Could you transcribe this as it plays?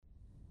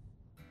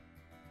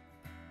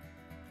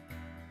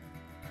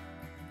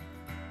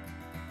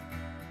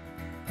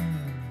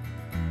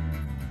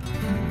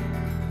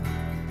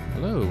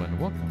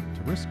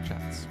to Risk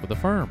Chats with the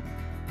Firm.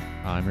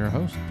 I'm your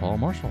host, Paul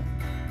Marshall.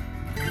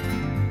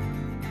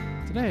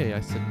 Today I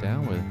sit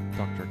down with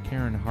Dr.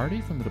 Karen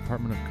Hardy from the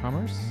Department of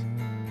Commerce,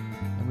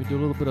 and we do a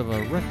little bit of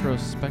a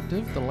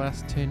retrospective, the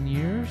last 10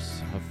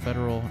 years of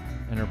federal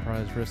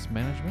enterprise risk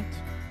management.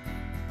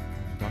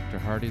 Dr.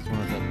 Hardy is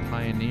one of the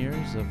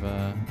pioneers of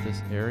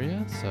this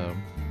area, so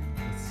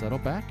let's settle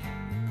back,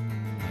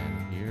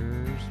 and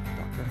here's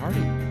Dr.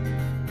 Hardy.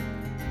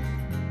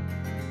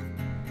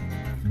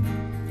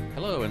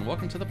 Hello and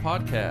welcome to the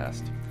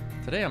podcast.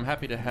 Today I'm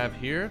happy to have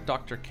here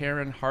Dr.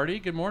 Karen Hardy.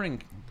 Good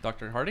morning,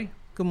 Dr. Hardy.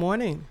 Good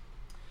morning.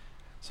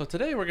 So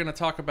today we're going to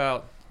talk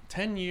about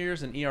 10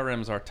 years in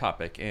ERM is our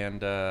topic,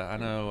 and I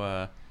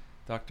know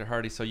Dr.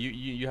 Hardy, so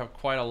you have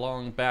quite a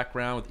long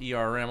background with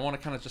ERM. I want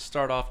to kind of just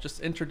start off,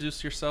 just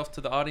introduce yourself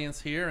to the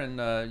audience here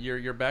and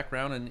your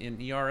background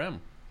in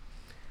ERM.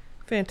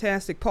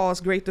 Fantastic, Paul.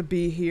 It's great to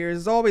be here.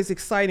 It's always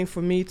exciting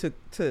for me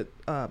to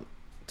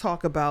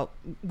talk about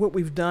what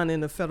we've done in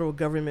the federal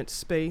government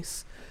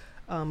space.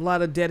 A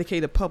lot of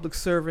dedicated public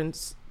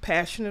servants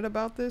passionate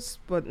about this,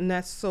 but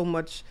not so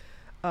much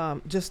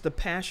just the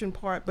passion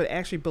part, but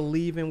actually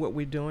believe in what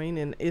we're doing.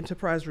 And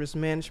enterprise risk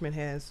management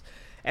has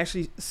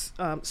actually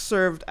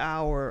served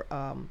our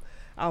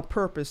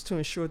purpose to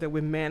ensure that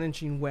we're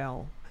managing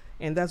well.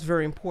 And that's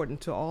very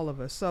important to all of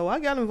us. So I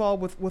got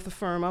involved with the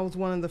firm. I was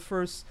one of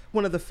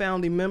the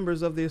founding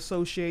members of the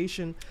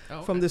association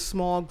from this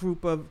small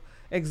group of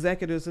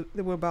executives.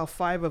 There were about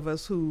 5 of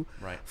us who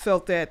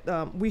felt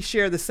that we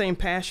shared the same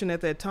passion at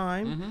that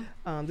time.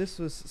 Mm-hmm. This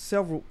was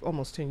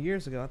almost 10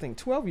 years ago, I think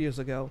 12 years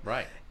ago.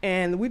 Right.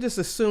 And we just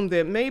assumed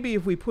that maybe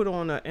if we put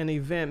on an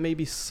event,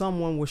 maybe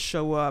someone would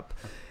show up.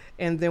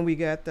 And then we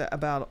got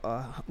about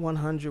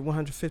 100,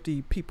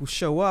 150 people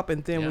show up.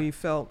 And then we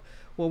felt,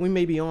 well, we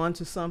may be on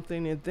to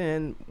something. And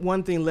then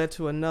one thing led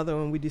to another,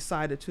 and we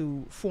decided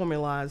to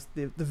formalize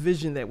the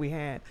vision that we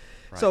had.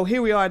 Right. So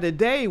here we are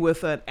today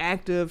with an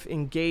active,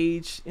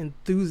 engaged,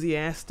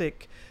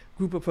 enthusiastic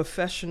group of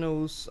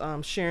professionals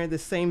sharing the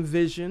same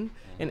vision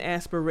and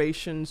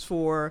aspirations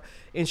for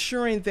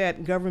ensuring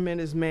that government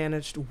is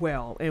managed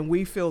well. And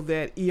we feel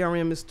that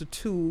ERM is the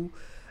tool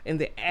and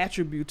the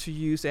attribute to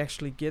use to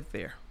actually get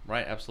there.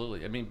 Right,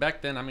 absolutely. I mean,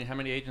 back then, how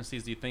many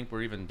agencies do you think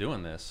were even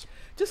doing this?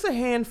 Just a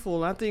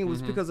handful. I think it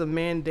was because of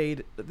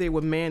they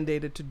were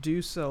mandated to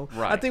do so.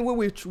 Right. I think where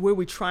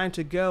we're trying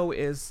to go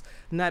is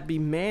not be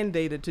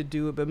mandated to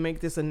do it, but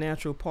make this a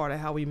natural part of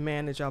how we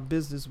manage our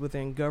business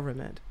within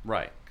government.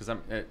 Right, because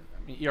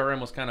ERM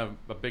was kind of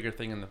a bigger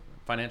thing in the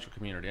financial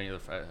community,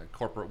 the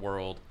corporate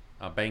world,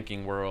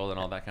 banking world, and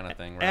all that kind of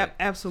thing, right?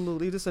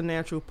 Absolutely. This is a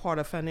natural part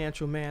of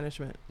financial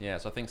management. Yeah,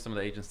 so I think some of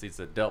the agencies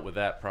that dealt with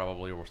that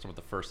probably were some of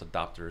the first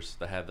adopters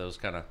that had those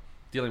kind of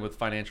dealing with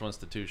financial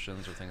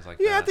institutions or things like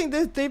that. Yeah, I think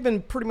they've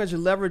been pretty much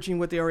leveraging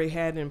what they already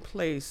had in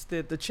place.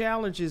 The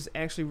challenge is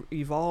actually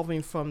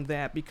evolving from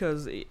that,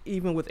 because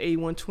even with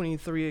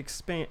A123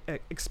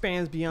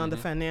 expands beyond the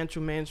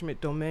financial management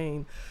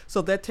domain.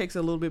 So that takes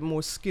a little bit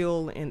more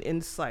skill and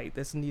insight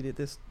that's needed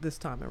this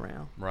time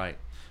around. Right.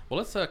 Well,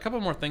 let's a couple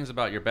more things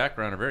about your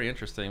background are very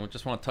interesting. We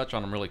just want to touch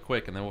on them really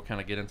quick, and then we'll kind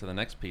of get into the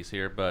next piece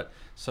here. But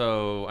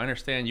so I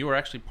understand you were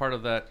actually part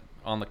of that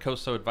on the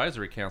COSO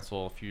Advisory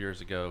Council a few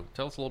years ago.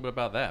 Tell us a little bit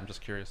about that. I'm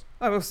just curious.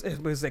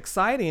 It was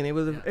exciting. It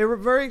was a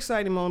very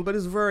exciting moment, but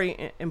it's a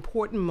very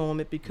important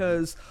moment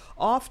because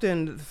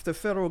often the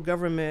federal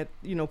government,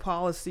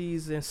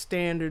 policies and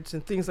standards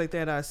and things like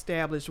that are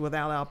established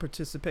without our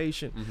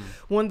participation.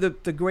 One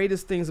of the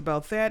greatest things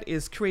about that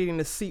is creating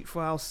a seat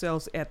for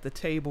ourselves at the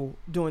table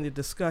during the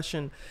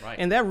discussion. Right.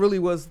 And that really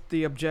was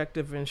the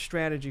objective and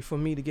strategy for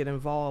me to get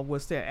involved,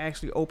 was to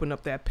actually open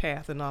up that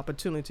path and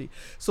opportunity.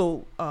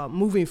 So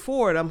moving forward,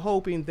 I'm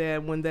hoping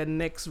that when that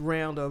next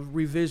round of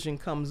revision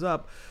comes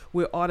up,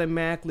 we're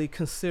automatically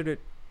considered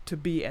to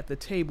be at the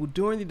table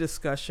during the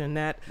discussion,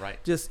 not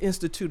just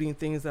instituting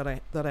things that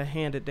are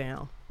handed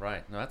down.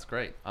 Right. No, that's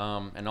great.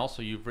 And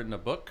also, you've written a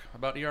book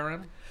about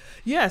ERM?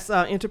 Yes,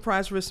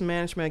 Enterprise Risk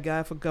Management, a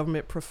Guide for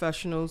Government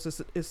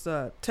Professionals. It's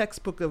a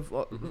textbook of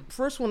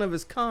first one of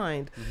its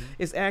kind.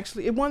 It's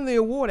actually, it won the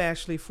award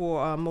actually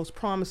for most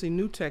promising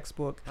new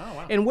textbook. Oh,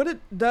 wow. And what it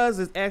does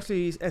is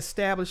actually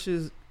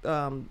establishes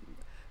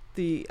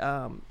the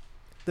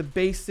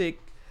basic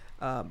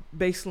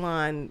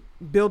baseline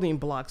building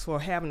blocks for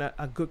having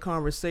a good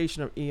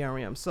conversation of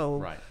ERM.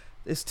 So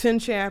it's 10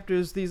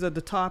 chapters. These are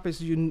the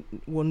topics you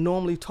will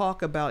normally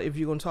talk about if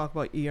you're going to talk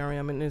about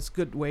ERM, and it's a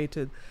good way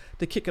to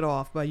kick it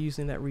off by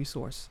using that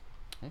resource.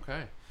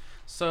 Okay.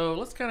 So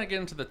let's kind of get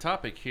into the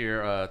topic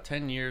here,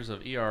 10 years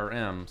of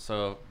ERM.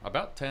 So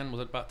about 10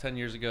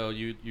 years ago,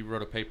 you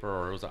wrote a paper,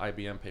 or it was an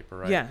IBM paper,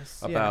 right?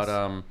 Yes.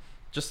 About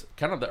just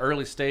kind of the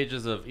early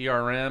stages of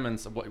ERM and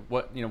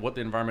what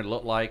the environment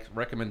looked like,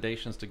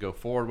 recommendations to go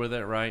forward with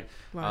it, right?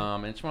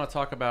 And just want to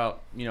talk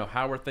about,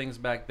 how were things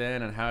back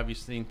then and how have you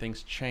seen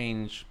things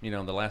change,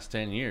 in the last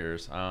 10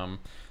 years?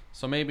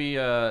 So maybe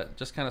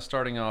just kind of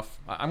starting off,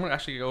 I'm going to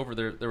actually go over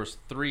there was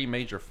 3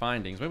 major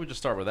findings. Maybe we just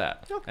start with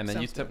that. Okay, and then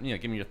give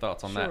me your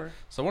thoughts on that.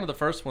 So one of the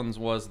first ones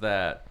was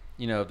that,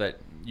 that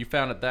you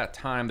found at that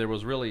time there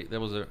was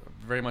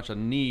very much a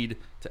need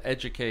to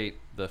educate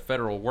the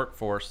federal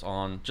workforce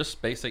on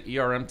just basic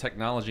ERM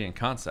technology and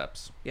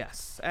concepts.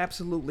 Yes,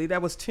 absolutely.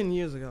 That was 10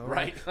 years ago,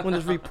 Right. when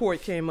this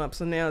report came up.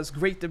 So now it's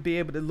great to be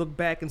able to look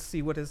back and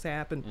see what has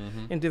happened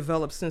and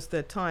developed since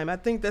that time. I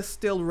think that's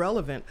still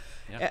relevant.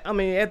 Yeah. I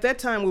mean, at that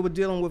time, we were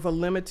dealing with a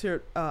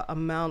limited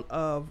amount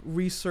of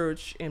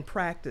research and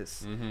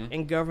practice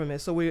in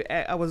government. So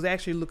I was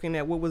actually looking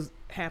at what was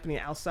happening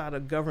outside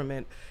of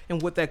government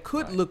and what that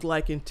could look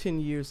like in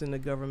 10 years in the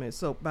government.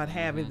 So by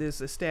having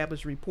this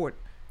established report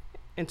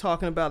and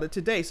talking about it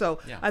today. So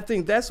I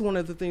think that's one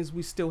of the things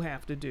we still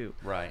have to do.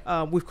 Right.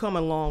 We've come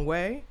a long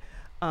way,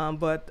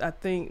 but I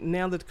think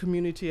now that the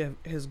community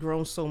has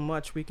grown so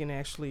much, we can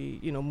actually,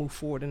 move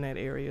forward in that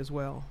area as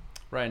well.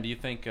 Right. And do you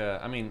think,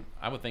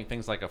 I would think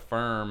things like a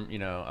firm,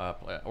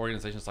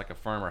 organizations like a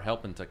firm are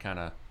helping to kind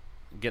of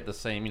get the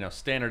same,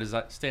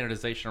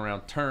 standardization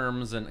around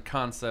terms and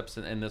concepts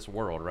in this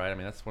world, right? I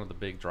mean, that's one of the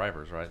big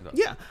drivers, right?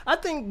 Yeah, I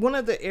think one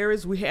of the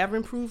areas we have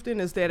improved in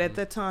is that at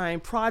that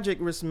time,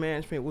 project risk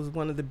management was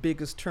one of the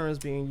biggest terms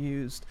being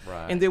used.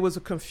 Right. And there was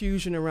a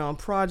confusion around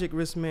project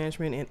risk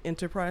management and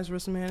enterprise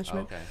risk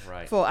management. Okay,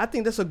 right. So I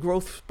think that's a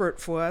growth spurt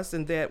for us,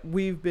 and that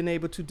we've been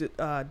able to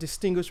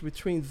distinguish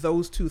between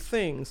those two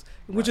things,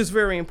 which is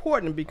very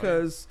important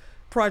because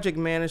project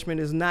management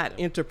is not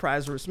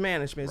enterprise risk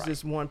management. It's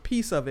just one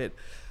piece of it.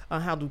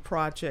 How do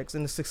projects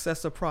and the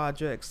success of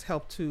projects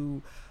help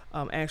to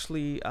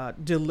actually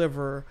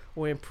deliver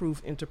or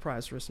improve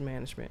enterprise risk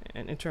management?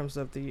 And in terms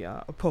of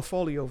the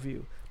portfolio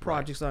view,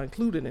 projects are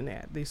included in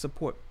that. They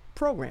support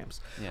programs.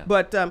 Yeah.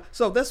 But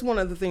so that's one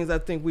of the things I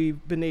think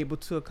we've been able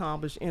to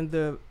accomplish. In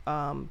the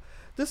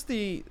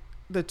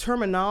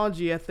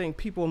terminology, I think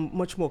people are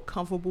much more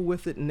comfortable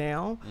with it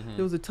now.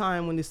 There was a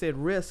time when they said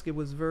risk, it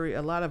was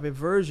a lot of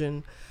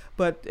aversion.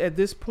 But at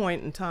this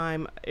point in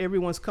time,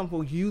 everyone's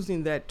comfortable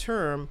using that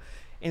term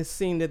and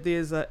seeing that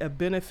there's a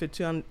benefit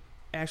to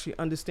actually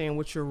understand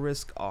what your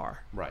risks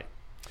are. Right.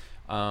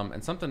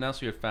 And something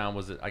else you had found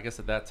was that, I guess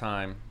at that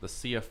time, the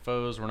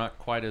CFOs were not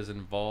quite as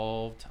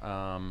involved.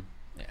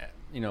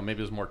 Maybe it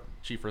was more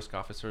chief risk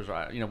officers.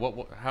 Or,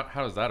 how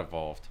has that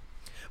evolved?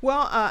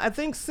 Well, I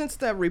think since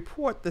that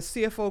report, the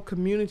CFO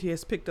community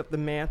has picked up the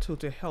mantle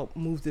to help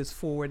move this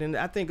forward. And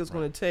I think it's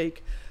going to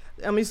take,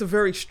 it's a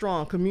very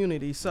strong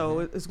community, so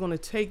it's going to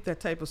take that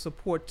type of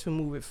support to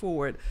move it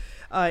forward.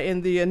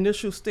 In the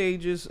initial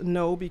stages,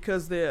 no,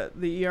 because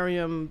the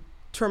ERM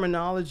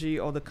terminology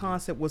or the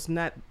concept was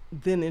not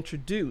then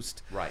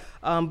introduced. Right.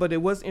 But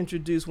it was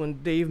introduced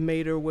when Dave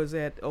Mader was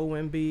at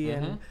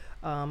OMB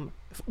and,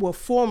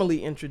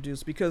 formally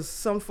introduced, because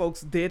some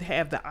folks did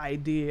have the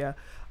idea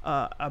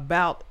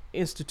about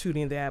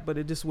instituting that, but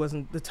it just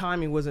wasn't, the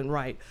timing wasn't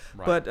right.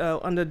 But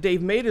under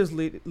Dave Mader's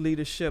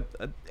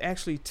leadership,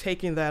 actually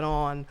taking that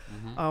on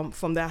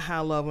from that high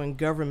level in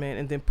government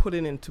and then put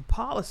it into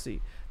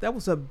policy, that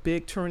was a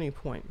big turning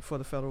point for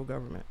the federal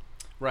government.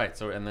 Right.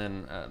 So, and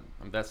then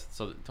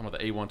talking about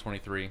the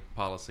A123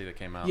 policy that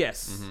came out.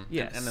 Yes.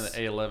 Yes. And then the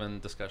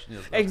A11 discussion.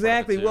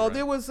 Exactly. Too, well, right?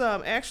 there was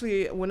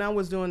actually, when I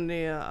was doing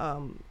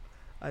a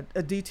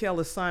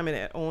detailed assignment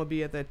at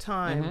OMB at that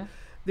time,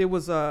 there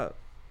was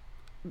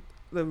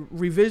the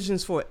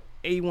revisions for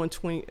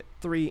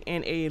A123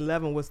 and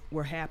A11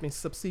 were happening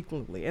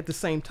subsequently at the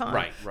same time.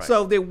 Right.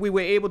 So that we were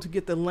able to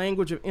get the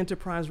language of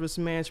enterprise risk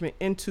management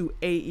into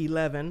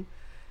A11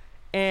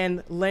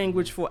 and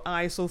language for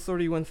ISO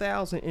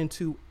 31000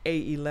 into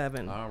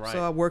A11. All right.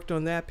 So I worked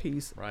on that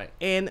piece. Right.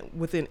 And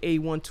within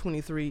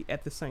A123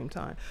 at the same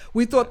time.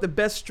 We thought the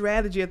best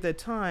strategy at that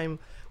time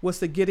was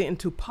to get it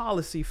into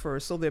policy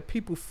first, so that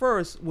people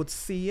first would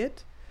see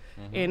it.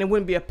 And it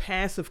wouldn't be a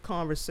passive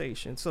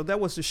conversation. So that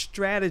was the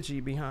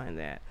strategy behind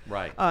that.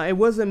 Right. It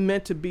wasn't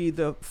meant to be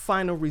the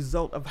final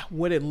result of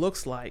what it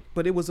looks like,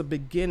 but it was a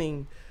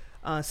beginning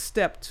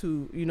step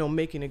to,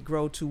 making it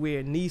grow to where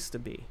it needs to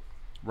be.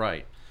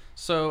 Right.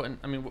 So,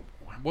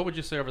 what would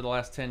you say over the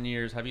last 10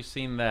 years? Have you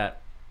seen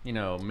that,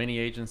 many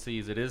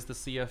agencies, it is the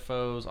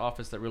CFO's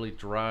office that really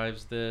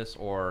drives this,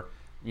 or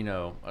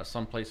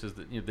some places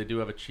that they do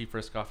have a chief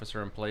risk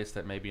officer in place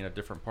that may be in a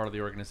different part of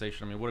the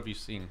organization? What have you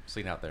seen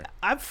out there?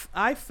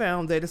 I've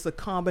found that it's a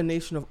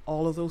combination of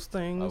all of those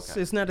things. Okay.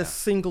 It's not a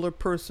singular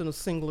person, a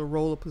singular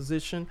role or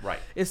position. Right.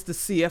 It's the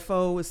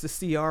CFO, it's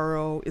the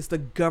CRO, it's the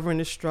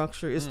governance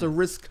structure, it's the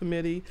risk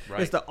committee,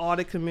 it's the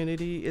audit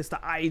committee, it's the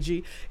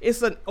IG.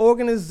 It's an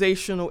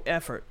organizational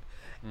effort.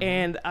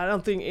 And I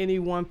don't think any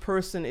one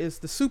person is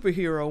the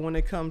superhero when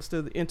it comes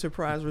to the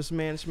enterprise risk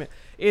management.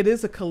 It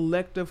is a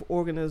collective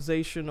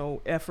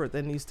organizational effort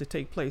that needs to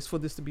take place for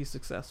this to be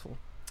successful.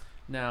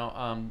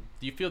 Now,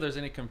 do you feel there's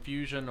any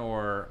confusion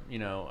or,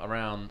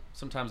 around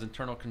sometimes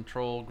internal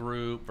control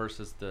group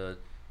versus the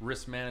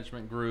risk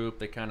management group?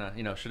 They kind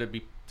of, should it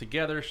be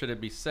together? Should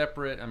it be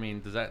separate?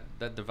 Does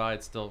that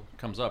divide still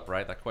comes up,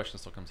 right? That question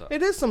still comes up.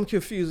 It is some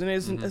confusion.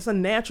 It's a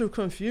natural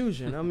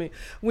confusion.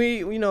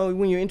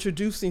 When you're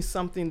introducing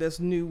something that's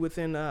new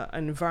within an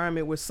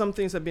environment where some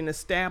things have been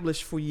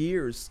established for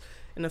years,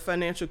 in the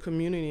financial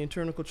community,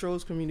 internal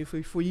controls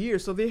community for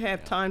years, so they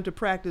have time to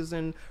practice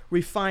and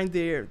refine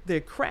their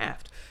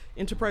craft.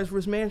 Enterprise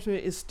risk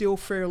management is still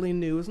fairly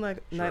new. It's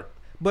not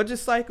budget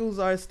cycles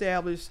are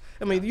established.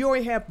 I mean, you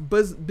already have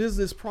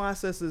business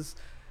processes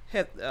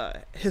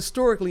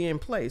historically in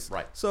place.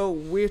 Right. So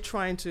we're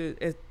trying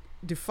to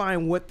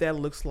define what that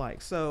looks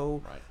like.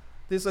 So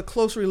there's a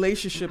close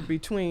relationship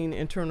between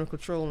internal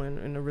control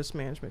and the risk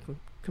management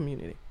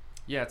community.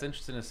 Yeah, it's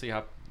interesting to see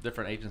how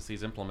different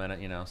agencies implement it.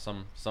 You know,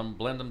 some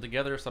blend them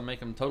together, some make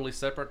them totally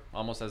separate,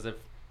 almost as if,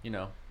 you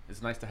know,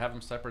 it's nice to have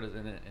them separate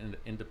in an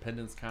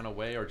independence kind of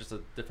way, or just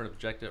a different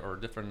objective or a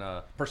different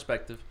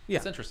perspective. Yeah.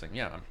 It's interesting,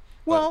 yeah.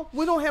 Well,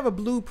 we don't have a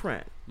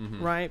blueprint,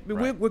 right? But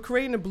we're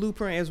creating a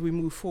blueprint as we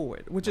move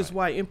forward, which is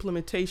why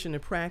implementation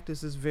and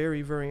practice is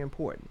very, very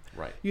important.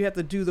 Right. You have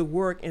to do the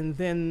work, and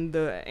then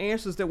the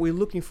answers that we're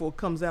looking for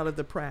comes out of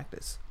the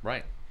practice.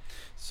 Right.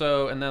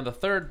 So, and then the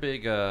third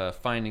big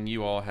finding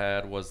you all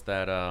had was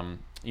that,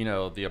 you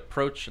know, the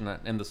approach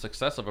and the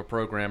success of a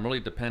program really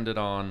depended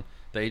on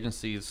the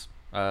agency's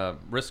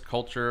risk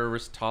culture,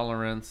 risk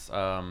tolerance,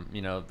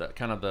 you know, the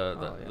kind of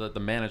the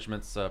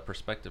management's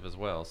perspective as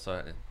well.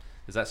 So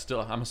is that still,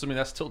 I'm assuming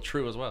that's still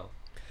true as well?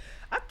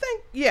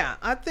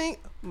 I think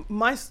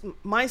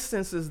my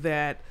sense is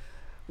that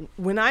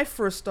when I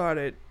first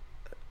started,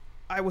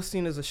 I was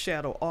seen as a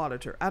shadow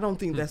auditor. I don't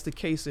think that's the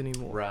case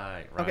anymore.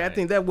 Right. Okay, I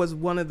think that was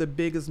one of the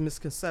biggest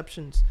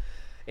misconceptions,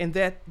 and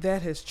that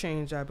has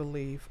changed, I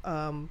believe.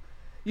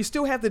 You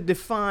still have to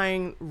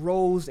define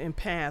roles and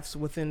paths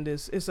within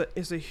this.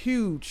 It's a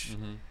huge,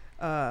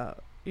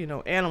 you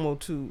know, animal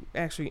to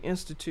actually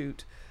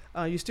institute.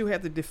 You still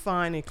have to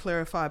define and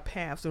clarify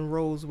paths and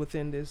roles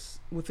within this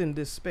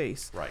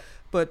space. Right.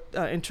 But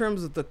in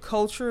terms of the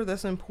culture,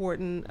 that's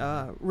important.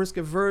 Risk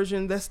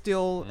aversion, that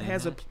still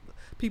has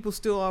people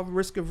still are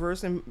risk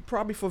averse, and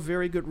probably for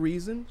very good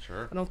reason.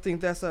 Sure. I don't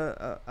think that's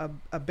a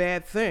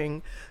bad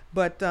thing.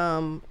 But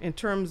in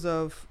terms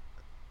of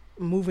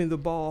moving the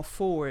ball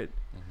forward,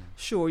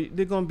 sure,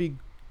 they're going to be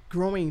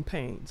growing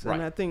pains. Right.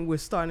 And I think we're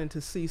starting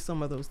to see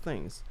some of those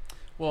things.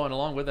 Well, and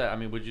along with that, I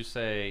mean, would you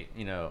say,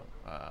 you know,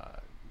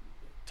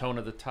 tone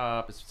at the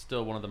top is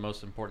still one of the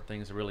most important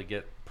things to really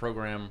get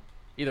program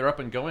either up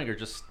and going or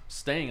just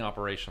staying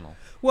operational?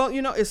 Well,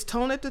 you know, it's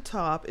tone at the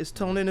top, it's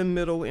tone in the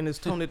middle, and it's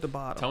tone at the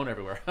bottom. Tone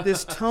everywhere.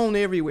 There's tone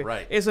everywhere.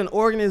 Right. It's an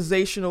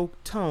organizational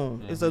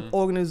tone. It's an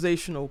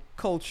organizational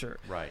culture.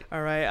 Right.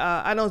 All right.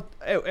 I don't.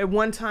 At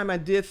one time, I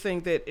did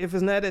think that if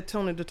it's not at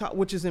tone at the top,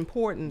 which is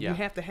important, you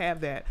have to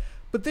have that.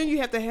 But then you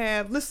have to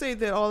have. Let's say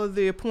that all of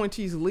the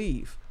appointees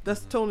leave.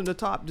 That's tone at the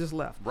top just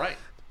left. Right.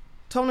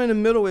 Tone in the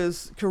middle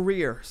is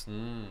careers.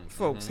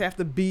 Folks have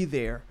to be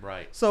there.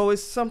 Right. So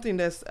it's something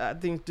that's, I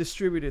think,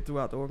 distributed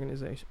throughout the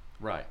organization.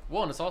 Right.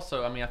 Well, and it's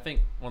also, I mean, I think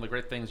one of the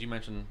great things you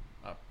mentioned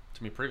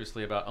to me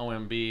previously about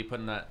OMB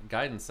putting that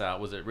guidance out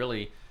was it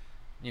really,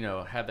 you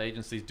know, had the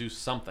agencies do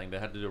something. They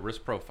had to do a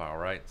risk profile,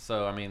 right?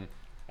 So, I mean,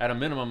 at a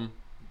minimum,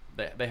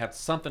 they had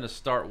something to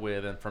start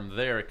with, and from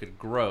there it could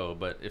grow.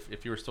 But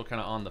if you were still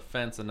kind of on the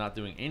fence and not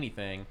doing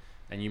anything,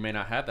 and you may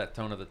not have that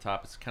tone at the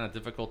top, it's kind of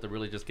difficult to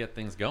really just get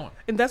things going.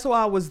 And that's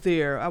why I was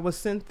there. I was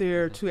sent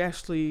there to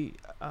actually,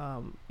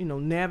 you know,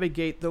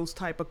 navigate those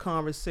type of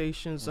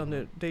conversations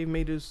under Dave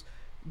Mader's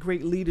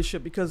great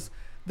leadership, because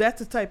that's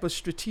the type of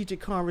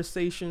strategic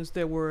conversations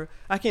that were,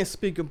 I can't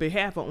speak on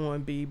behalf of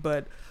OMB,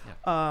 but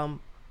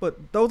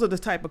those are the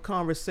type of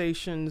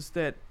conversations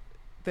that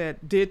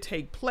did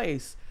take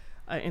place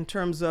in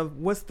terms of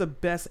what's the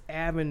best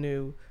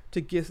avenue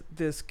to get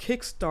this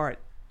kickstart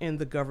in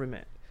the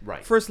government.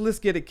 Right. First, let's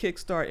get a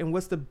kickstart, and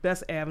what's the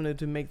best avenue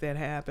to make that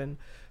happen?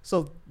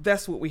 So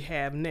that's what we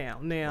have now.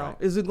 Now,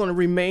 is it going to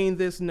remain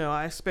this? No,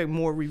 I expect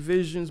more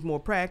revisions, more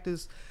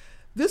practice.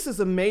 This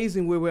is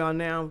amazing where we are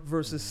now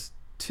versus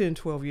 10,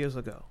 12 years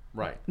ago.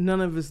 Right.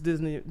 None of us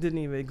didn't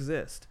even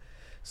exist.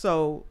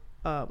 So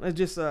it's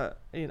just a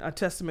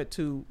testament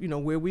to, you know,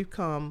 where we've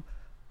come,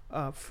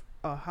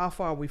 how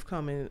far we've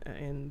come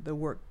in the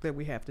work that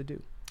we have to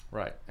do.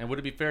 Right. And would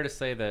it be fair to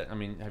say that, I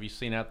mean, have you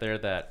seen out there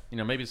that, you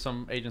know, maybe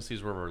some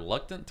agencies were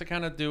reluctant to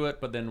kind of do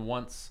it, but then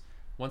once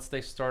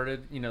they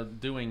started, you know,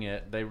 doing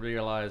it, they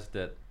realized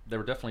that there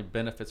were definitely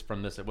benefits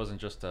from this. It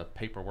wasn't just a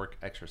paperwork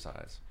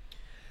exercise.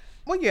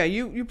 Well, yeah,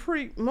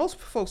 most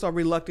folks are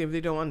reluctant if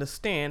they don't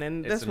understand,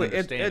 and it's that's an what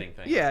understanding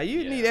thing. Yeah,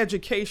 you need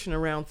education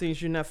around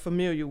things you're not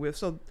familiar with.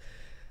 So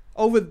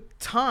over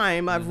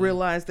time, I've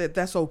realized that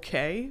that's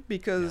okay,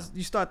 because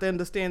you start to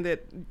understand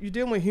that you're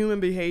dealing with human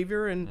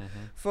behavior, and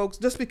folks,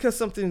 just because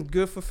something's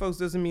good for folks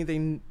doesn't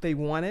mean they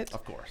want it.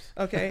 Of course.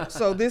 Okay,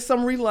 so there's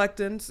some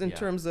reluctance in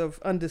terms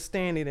of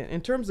understanding it. In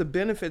terms of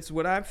benefits,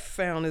 what I've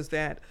found is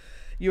that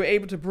you're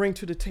able to bring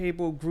to the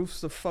table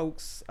groups of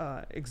folks,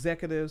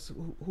 executives,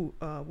 who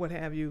what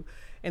have you,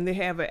 and they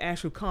have an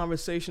actual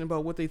conversation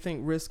about what they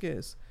think risk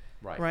is.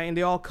 Right. And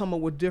they all come up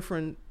with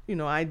different, you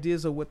know,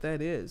 ideas of what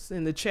that is.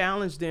 And the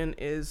challenge then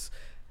is,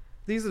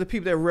 these are the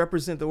people that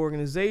represent the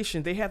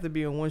organization. They have to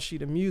be on one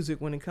sheet of music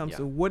when it comes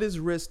to what is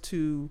risk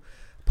to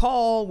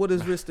Paul, what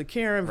is risk to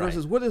Karen, Right.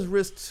 versus what is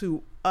risk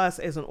to us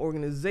as an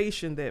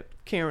organization that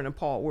Karen and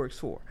Paul works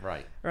for,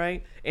 Right.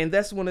 right? And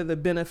that's one of the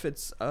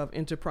benefits of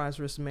enterprise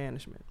risk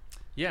management.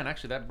 Yeah, and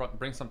actually that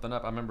brings something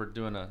up. I remember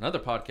doing another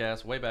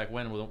podcast way back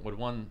when with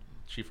one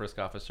chief risk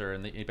officer,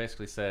 and he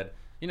basically said,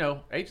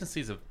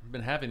 agencies have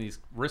been having these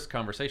risk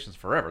conversations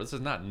forever. This is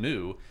not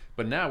new,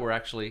 but now we're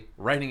actually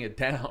writing it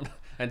down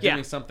and Yeah.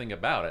 doing something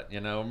about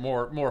it.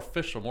 More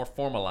official, more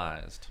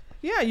formalized.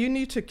 Yeah, you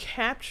need to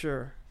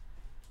capture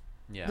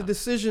Yeah. the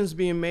decisions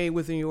being made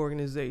within your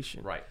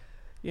organization. Right.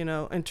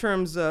 In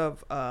terms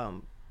of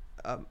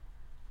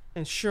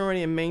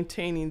ensuring and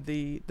maintaining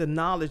the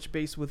knowledge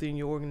base within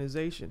your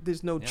organization.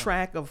 There's no Yeah.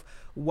 track of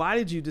why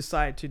did you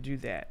decide to do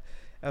that.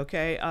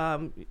 Okay,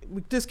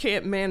 we just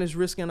can't manage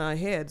risk in our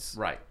heads,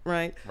 Right.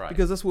 right? Right.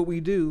 Because that's what we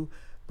do.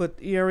 But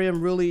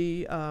ERM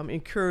really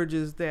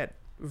encourages that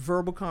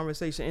verbal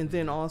conversation, and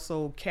then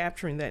also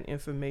capturing that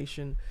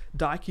information,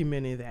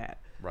 documenting that.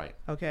 Right.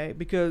 Okay,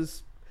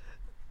 because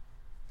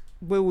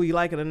whether we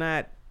like it or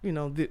not,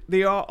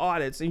 there are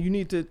audits, and you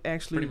need to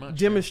actually Pretty much,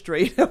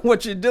 demonstrate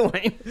what you're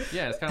doing.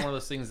 Yeah, it's kind of one of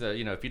those things that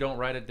if you don't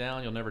write it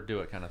down, you'll never do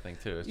it, kind of thing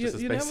too. It's You- just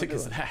as you never basic do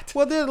as it. that.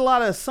 Well, there's a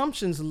lot of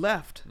assumptions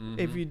left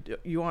if Mhm.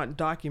 you aren't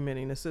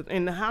documenting the system.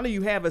 And how do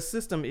you have a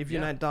system if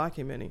you're Yeah. not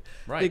documenting?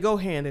 Right. They go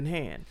hand in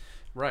hand.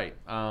 Right.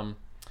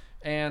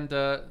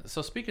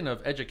 So speaking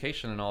of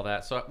education and all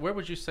that, so where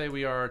would you say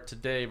we are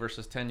today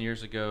versus 10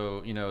 years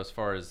ago, as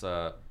far as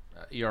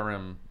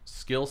ERM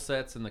skill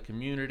sets in the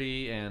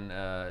community and,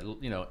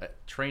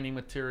 training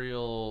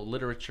material,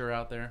 literature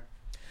out there?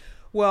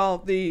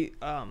 Well,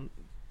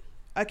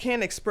 I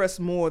can't express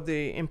more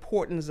the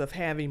importance of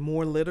having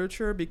more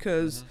literature,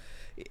 because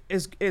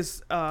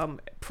as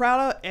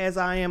proud as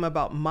I am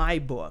about my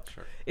book,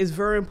 Sure. it's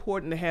very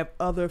important to have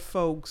other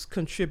folks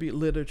contribute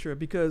literature,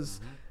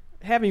 because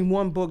having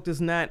one book does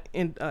not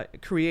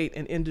create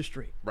an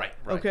industry. Right.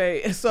 Right.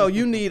 Okay, so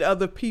you need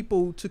other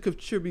people to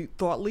contribute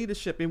thought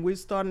leadership, and we're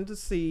starting to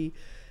see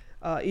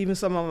even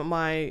some of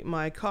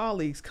my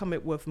colleagues come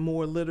up with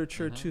more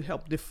literature to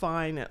help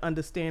define and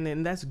understand it,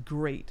 and that's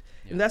great.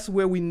 Yeah. And that's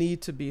where we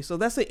need to be. So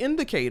that's an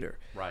indicator.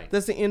 Right.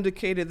 That's an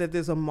indicator that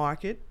there's a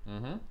market,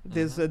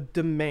 there's a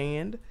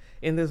demand,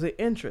 and there's an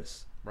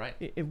interest.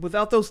 Right.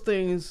 Without those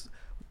things,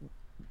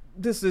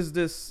 this is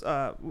this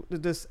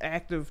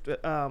active.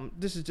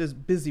 This is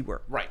just busy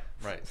work. Right.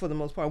 Right. For the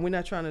most part, we're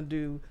not trying to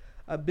do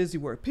busy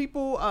work.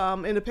 People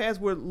in the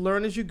past were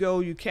learn as you go.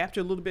 You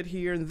capture a little bit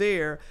here and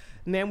there.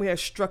 Now we have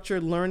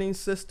structured learning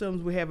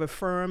systems. We have a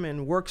firm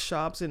and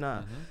workshops and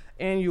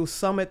annual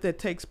summit that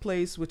takes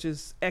place, which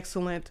is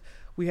excellent.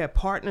 We have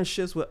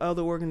partnerships with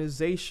other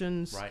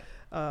organizations,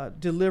 Right.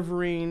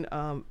 delivering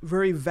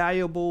very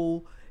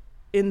valuable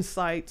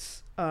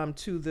insights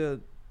to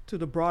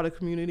the broader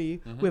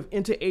community. We have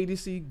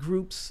interagency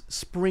groups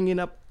springing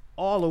up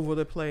all over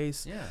the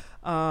place.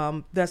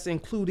 Yeah. That's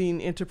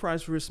including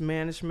enterprise risk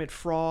management,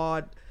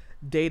 fraud,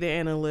 data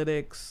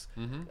analytics,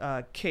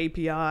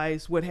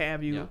 KPIs, what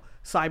have you, Yeah.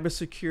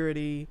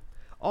 cybersecurity.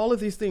 All of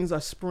these things are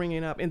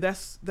springing up, and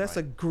that's Right.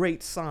 a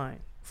great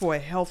sign for a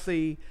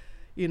healthy,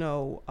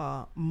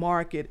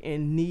 market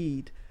and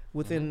need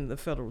within the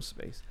federal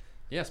space.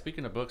 Yeah,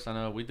 speaking of books, I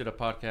know we did a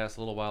podcast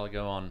a little while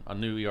ago on a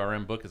new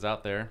ERM book is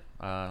out there.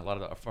 A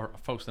lot of the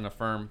folks in the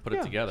firm put it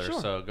Yeah, together.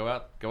 sure. So go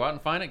out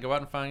and find it. Go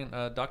out and find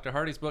Dr.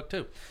 Hardy's book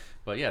too.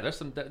 But yeah,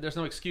 there's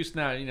no excuse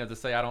now, to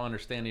say I don't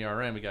understand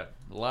ERM. We got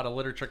a lot of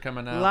literature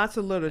coming out. Lots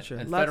of literature.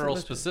 And lots of federal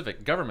literature.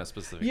 specific, government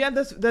specific. Yeah,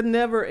 that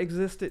never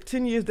existed.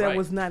 10 years that Right.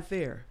 was not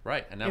there.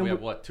 Right. And now And we have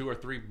we- what, 2 or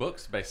 3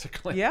 books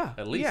basically. Yeah,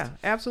 At least. yeah,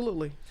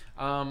 absolutely.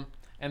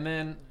 And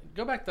then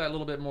go back to that a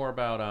little bit more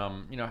about,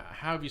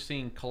 how have you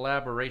seen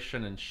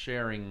collaboration and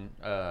sharing?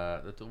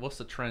 What's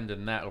the trend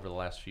in that over the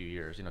last few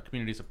years?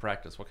 Communities of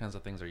practice. What kinds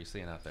of things are you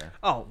seeing out there?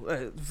 Oh,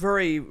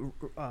 very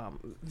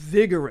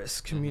vigorous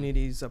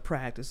communities of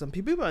practice, and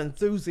people are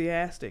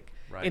enthusiastic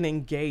Right. and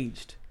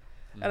engaged.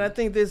 And I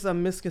think there's a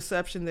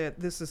misconception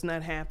that this is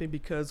not happening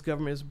because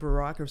government is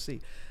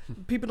bureaucracy.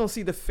 People don't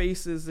see the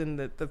faces and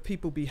the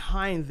people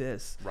behind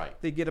this. Right.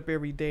 They get up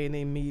every day and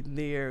they meet, and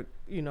they're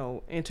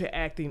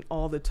interacting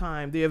all the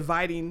time. They're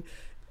inviting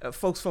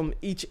folks from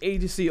each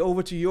agency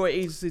over to your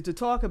agency to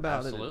talk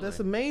about Absolutely. it. That's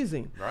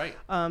amazing. Right.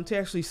 To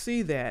actually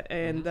see that,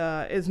 and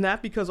it's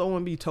not because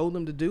OMB told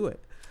them to do it.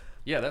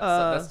 Yeah,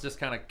 that's just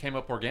kind of came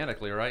up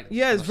organically, right?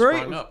 Yeah, it's Kinda very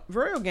sprung up.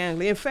 very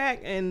organically. In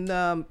fact, and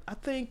I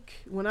think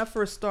when I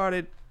first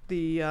started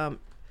the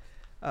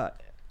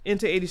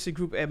interagency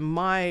group at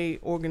my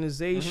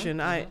organization,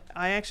 I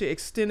actually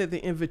extended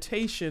the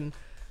invitation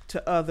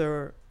to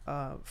other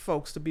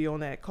folks to be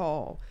on that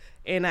call.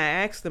 And I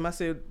asked them, I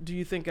said, do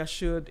you think I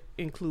should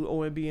include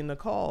OMB in the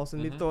calls?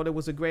 And they thought it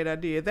was a great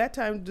idea. At that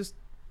time, just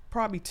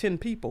probably 10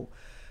 people.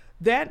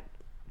 That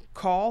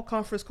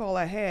conference call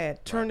I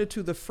had turned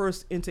into the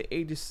first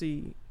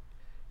interagency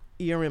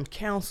ERM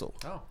council.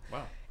 Oh,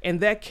 wow. And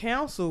that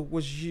council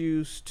was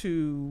used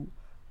to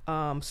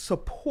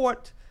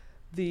support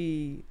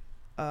the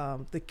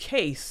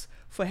case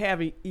for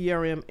having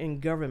ERM in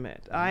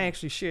government. I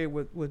actually shared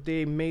with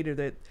Dave Mader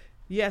that,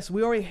 Yes,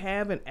 we already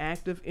have an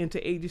active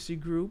interagency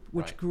group,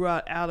 which Right. grew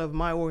out of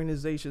my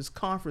organization's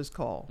conference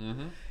call.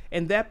 Mm-hmm.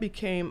 And that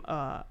became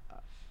a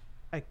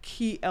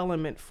key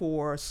element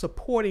for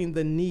supporting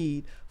the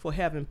need for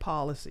having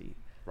policy.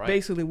 Right.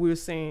 Basically, we were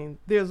saying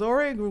there's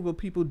already a group of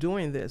people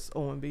doing this,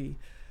 OMB.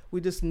 We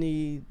just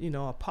need,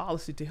 a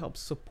policy to help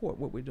support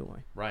what we're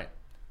doing. Right.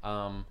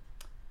 And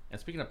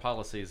speaking of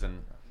policies,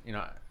 and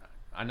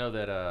I know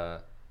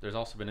that there's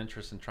also been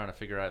interest in trying to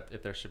figure out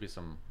if there should be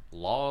some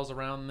laws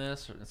around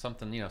this, or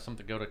something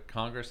go to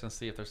Congress and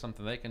see if there's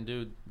something they can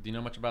do. Do you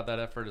know much about that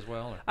effort as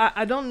well? Or?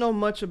 I don't know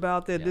much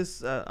about that. Yeah.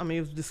 This, it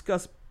was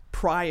discussed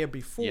prior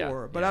before,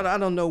 Yeah, but yeah. I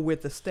don't know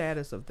what the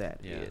status of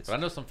that Yeah, is. but I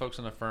know some folks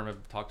in the firm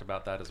have talked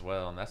about that as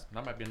well, and that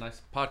might be a nice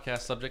podcast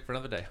subject for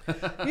another day.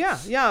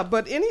 Yeah,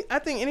 but I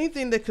think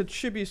anything that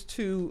contributes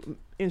to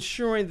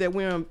ensuring that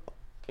we're,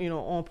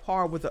 on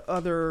par with the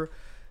other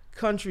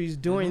countries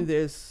doing Mhm.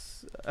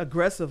 this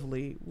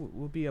aggressively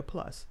will be a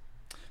plus.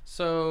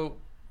 So,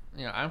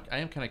 I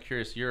am kind of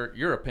curious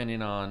your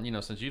opinion on,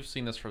 since you've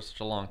seen this for such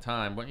a long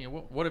time.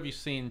 What have you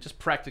seen, just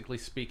practically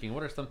speaking?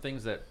 What are some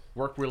things that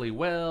work really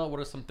well? What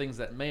are some things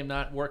that may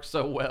not work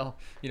so well?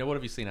 What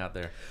have you seen out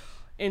there?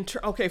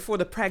 For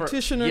the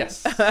practitioner,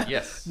 yes,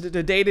 yes,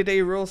 the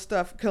day-to-day real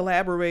stuff,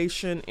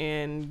 collaboration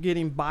and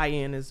getting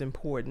buy-in is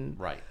important.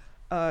 right.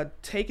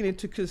 Taking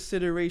into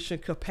consideration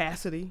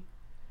capacity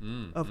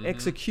of mhm.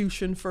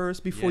 execution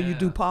first before you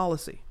do Yeah.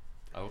 policy.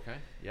 Okay,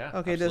 yeah,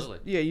 Okay,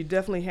 absolutely. you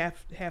definitely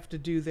have to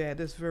do that.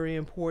 That's very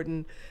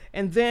important.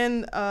 And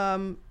then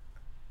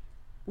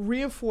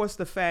reinforce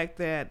the fact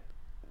that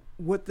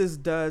what this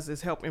does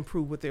is help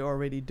improve what they're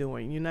already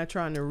doing. You're not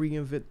trying to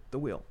reinvent the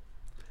wheel.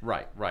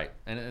 Right,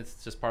 and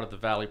it's just part of the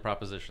value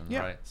proposition, Yeah.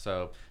 right?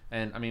 So,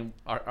 and I mean,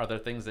 are there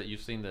things that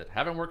you've seen that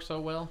haven't worked so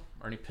well?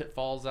 Or any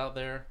pitfalls out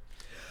there?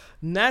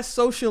 Not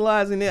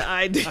socializing the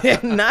idea,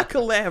 not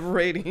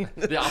collaborating.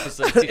 The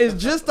opposite.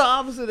 It's just the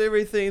opposite of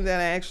everything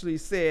that I actually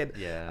said.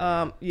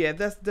 Yeah.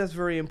 That's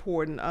very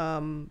important.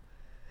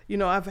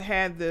 I've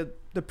had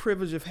the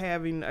privilege of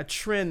having a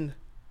trend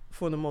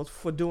for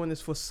doing this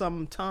for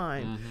some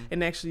time, Mhm.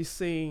 and actually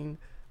seeing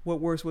what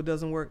works, what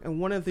doesn't work. And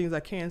one of the things I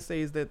can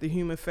say is that the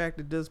human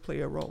factor does play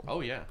a role.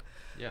 Oh yeah,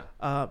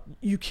 yeah.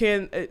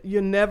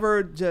 You're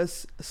never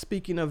just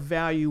speaking of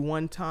value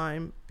one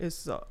time.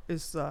 It's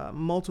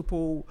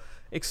multiple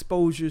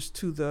exposures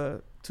to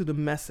the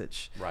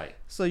message. Right.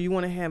 So you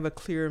want to have a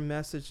clear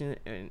message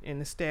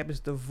and establish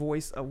the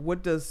voice of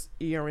what does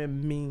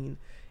ERM mean,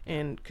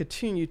 and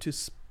continue to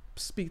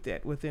speak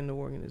that within the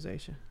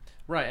organization.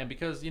 Right, and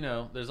because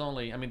there's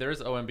only, there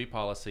is OMB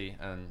policy,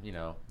 and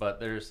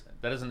but that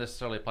doesn't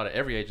necessarily apply to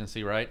every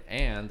agency, right?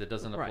 And it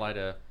doesn't Right. apply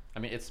to,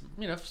 it's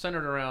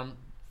centered around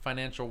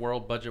financial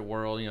world, budget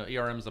world.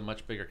 ERM is a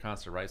much bigger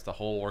concept, right? It's the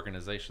whole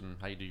organization,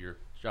 how you do your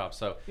job.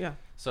 So Yeah.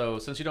 So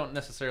since you don't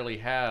necessarily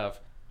have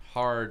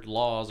hard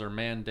laws or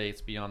mandates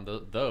beyond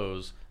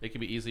those, it can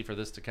be easy for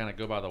this to kind of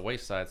go by the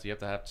wayside. So you have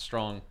to have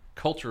strong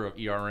culture of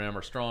ERM,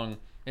 or strong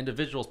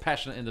individuals,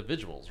 passionate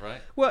individuals, right?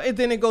 Well,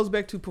 then it goes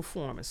back to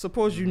performance.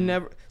 Suppose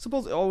Mhm.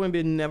 suppose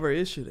OMB never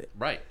issued it.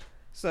 Right.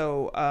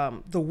 So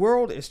the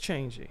world is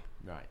changing.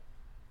 Right.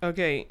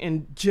 Okay,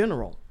 in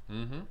general.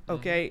 Mm-hmm.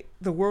 Okay,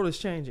 the world is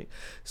changing.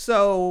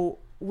 So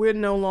we're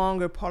no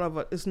longer part of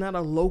it's not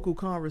a local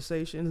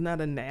conversation. It's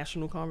not a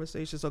national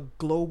conversation. It's a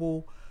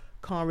global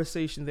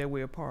conversation that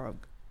we're a part of.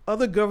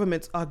 Other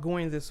governments are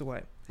going this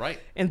way. Right.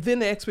 And then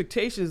the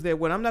expectation is that,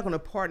 well, I'm not going to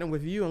partner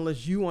with you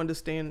unless you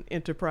understand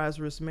enterprise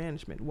risk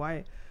management.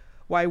 Why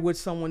would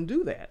someone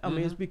do that? I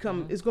mean, it's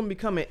going to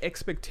become an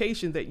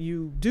expectation that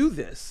you do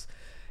this,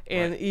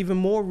 and Right. even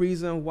more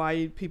reason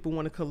why people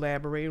want to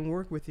collaborate and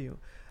work with you.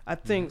 I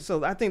think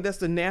so. I think that's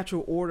the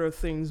natural order of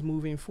things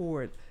moving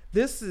forward.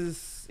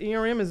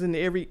 ERM is in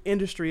every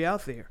industry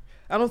out there.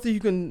 I don't think you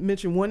can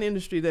mention one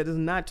industry that is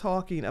not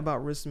talking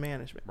about risk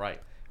management.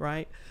 Right.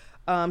 Right.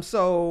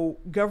 So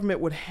government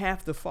would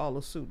have to follow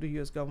suit. The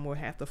U.S. government would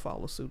have to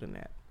follow suit in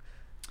that.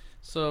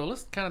 So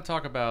let's kind of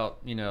talk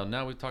about,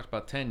 now we've talked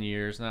about 10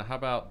 years. Now, how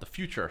about the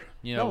future?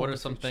 What are the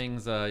some future.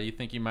 things you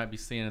think you might be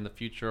seeing in the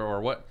future,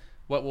 or what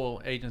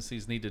will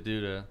agencies need to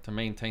do to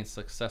maintain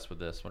success with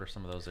this? What are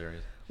some of those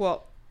areas?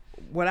 Well,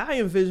 what I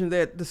envision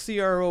that the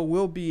CRO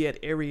will be at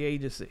every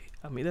agency.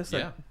 I mean,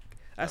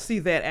 I see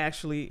that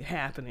actually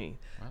happening.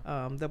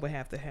 Wow. That would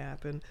have to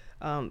happen.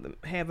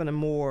 Having a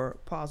more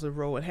positive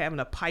role and having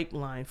a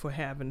pipeline for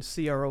having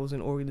CROs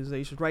in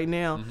organizations. Right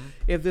now,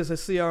 if there's a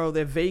CRO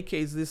that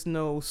vacates, there's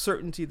no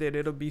certainty that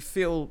it'll be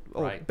filled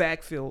or Right.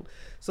 backfilled.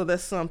 So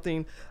that's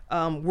something.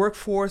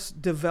 Workforce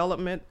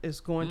development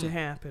is going to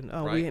happen.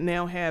 We Right.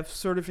 now have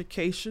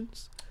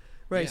certifications,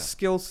 right? Yeah.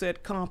 Skill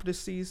set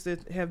competencies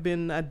that have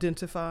been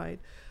identified.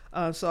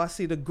 So I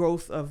see the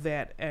growth of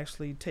that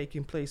actually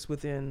taking place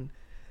within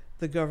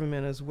the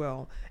government as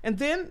well. And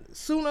then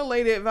sooner or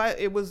later,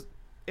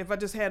 if I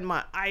just had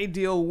my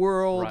ideal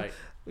world, Right.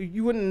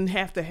 you wouldn't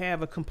have to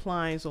have a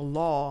compliance or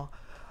law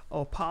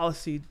or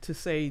policy to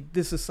say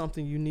this is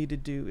something you need to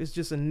do. It's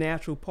just a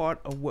natural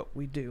part of what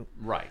we do.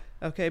 Right.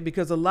 Okay,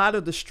 because a lot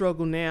of the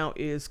struggle now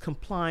is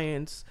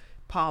compliance,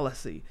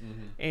 policy,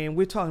 Mm-hmm. and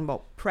we're talking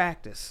about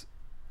practice.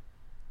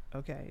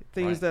 Okay,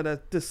 things Right. that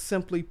are just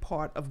simply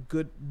part of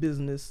good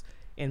business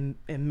and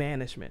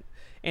management,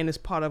 and it's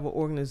part of an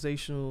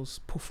organization's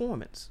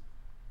performance.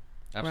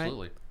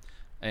 Absolutely.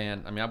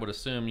 And I mean, I would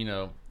assume,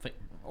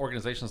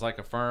 organizations like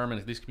Affirm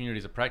and these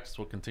communities of practice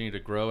will continue to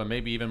grow, and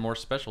maybe even more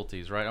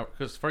specialties, right?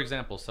 Because, for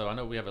example, so I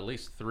know we have at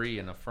least 3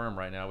 in Affirm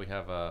right now. We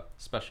have a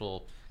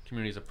special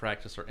communities of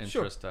practice or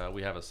interest.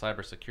 We have a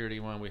cybersecurity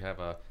one. We have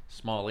a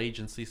small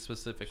agency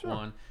specific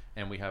one,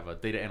 and we have a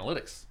data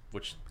analytics,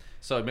 which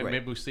maybe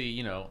we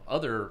see,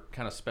 other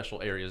kind of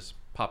special areas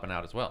popping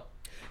out as well.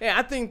 Yeah,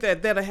 I think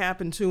that'll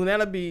happen too, and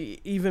that'll be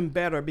even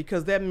better,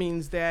 because that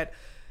means that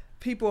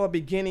people are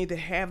beginning to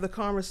have the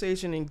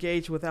conversation,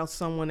 engage without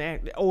someone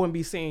at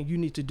OMB saying you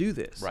need to do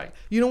this. Right.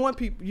 You want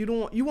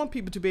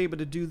people to be able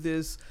to do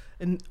this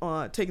and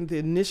taking the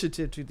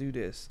initiative to do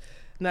this,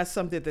 not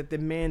something that they're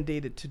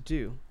mandated to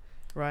do.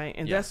 Right.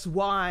 And that's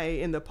why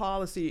in the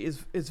policy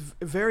is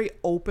very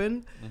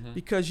open,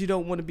 because you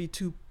don't want to be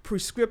too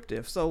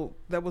prescriptive. So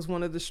that was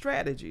one of the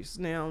strategies.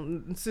 Now,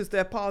 since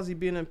that policy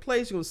being in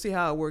place, you're going to see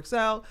how it works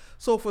out,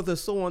 so forth and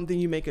so on, then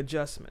you make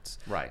adjustments.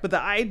 Right. But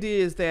the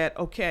idea is that,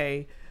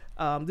 okay,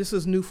 this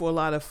is new for a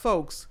lot of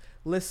folks.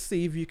 Let's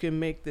see if you can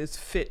make this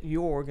fit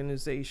your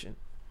organization.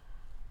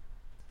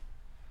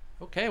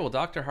 Okay, well,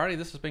 Dr. Hardy,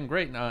 this has been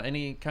great.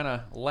 Any kind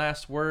of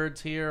last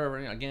words here, or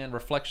again,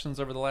 reflections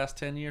over the last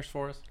 10 years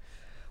for us?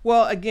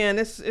 Well, again,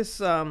 it's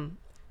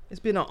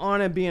been an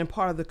honor being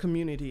part of the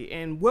community,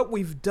 and what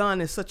we've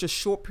done in such a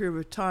short period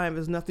of time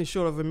is nothing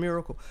short of a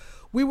miracle.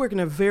 We work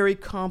in a very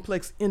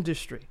complex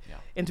industry,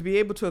 and to be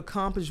able to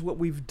accomplish what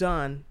we've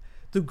done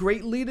through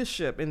great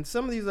leadership, and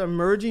some of these are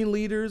emerging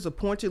leaders,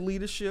 appointed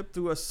leadership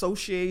through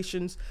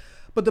associations,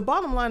 but the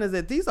bottom line is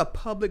that these are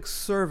public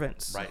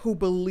servants who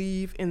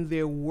believe in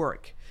their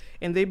work,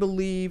 and they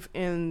believe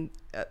in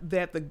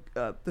that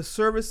the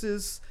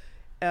services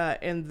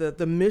and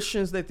the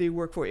missions that they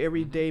work for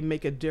every day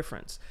make a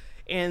difference.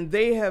 And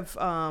they have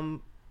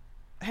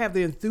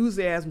the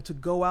enthusiasm to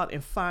go out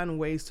and find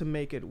ways to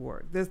make it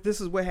work.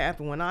 This is what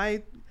happened when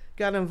I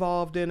got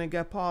involved in and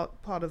got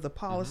part of the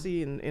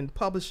policy in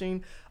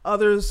publishing.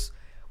 Others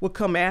will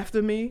come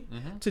after me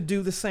to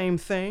do the same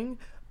thing.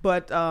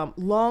 But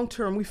long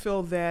term, we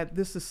feel that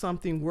this is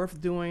something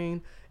worth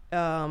doing.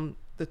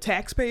 The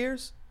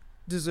taxpayers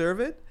deserve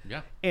it,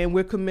 and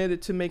we're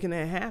committed to making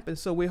that happen.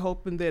 So we're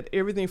hoping that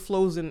everything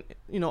flows in,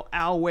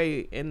 our way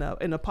in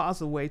a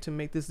positive way to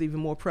make this even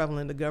more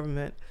prevalent in the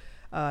government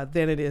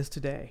than it is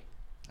today.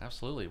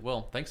 Absolutely.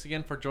 Well, thanks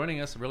again for joining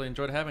us. I really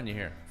enjoyed having you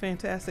here.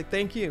 Fantastic.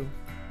 Thank you.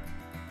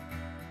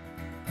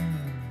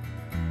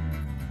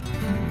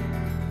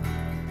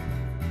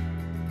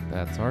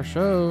 That's our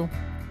show.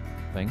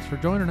 Thanks for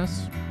joining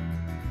us.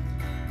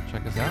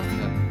 Check us out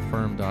at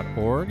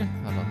affirm.org. I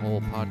have a whole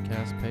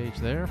podcast page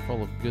there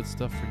full of good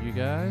stuff for you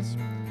guys.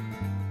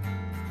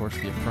 Of course,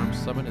 the Affirm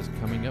Summit is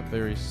coming up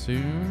very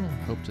soon.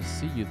 Hope to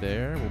see you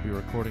there. We'll be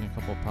recording a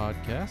couple of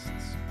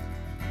podcasts.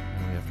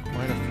 And we have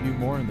quite a few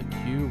more in the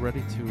queue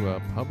ready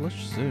to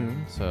publish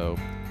soon. So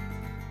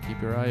keep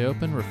your eye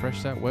open,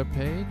 refresh that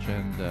webpage,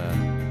 and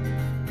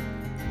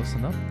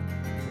listen up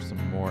for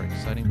some more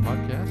exciting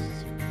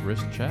podcasts,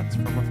 Risk Chats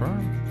from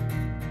Affirm.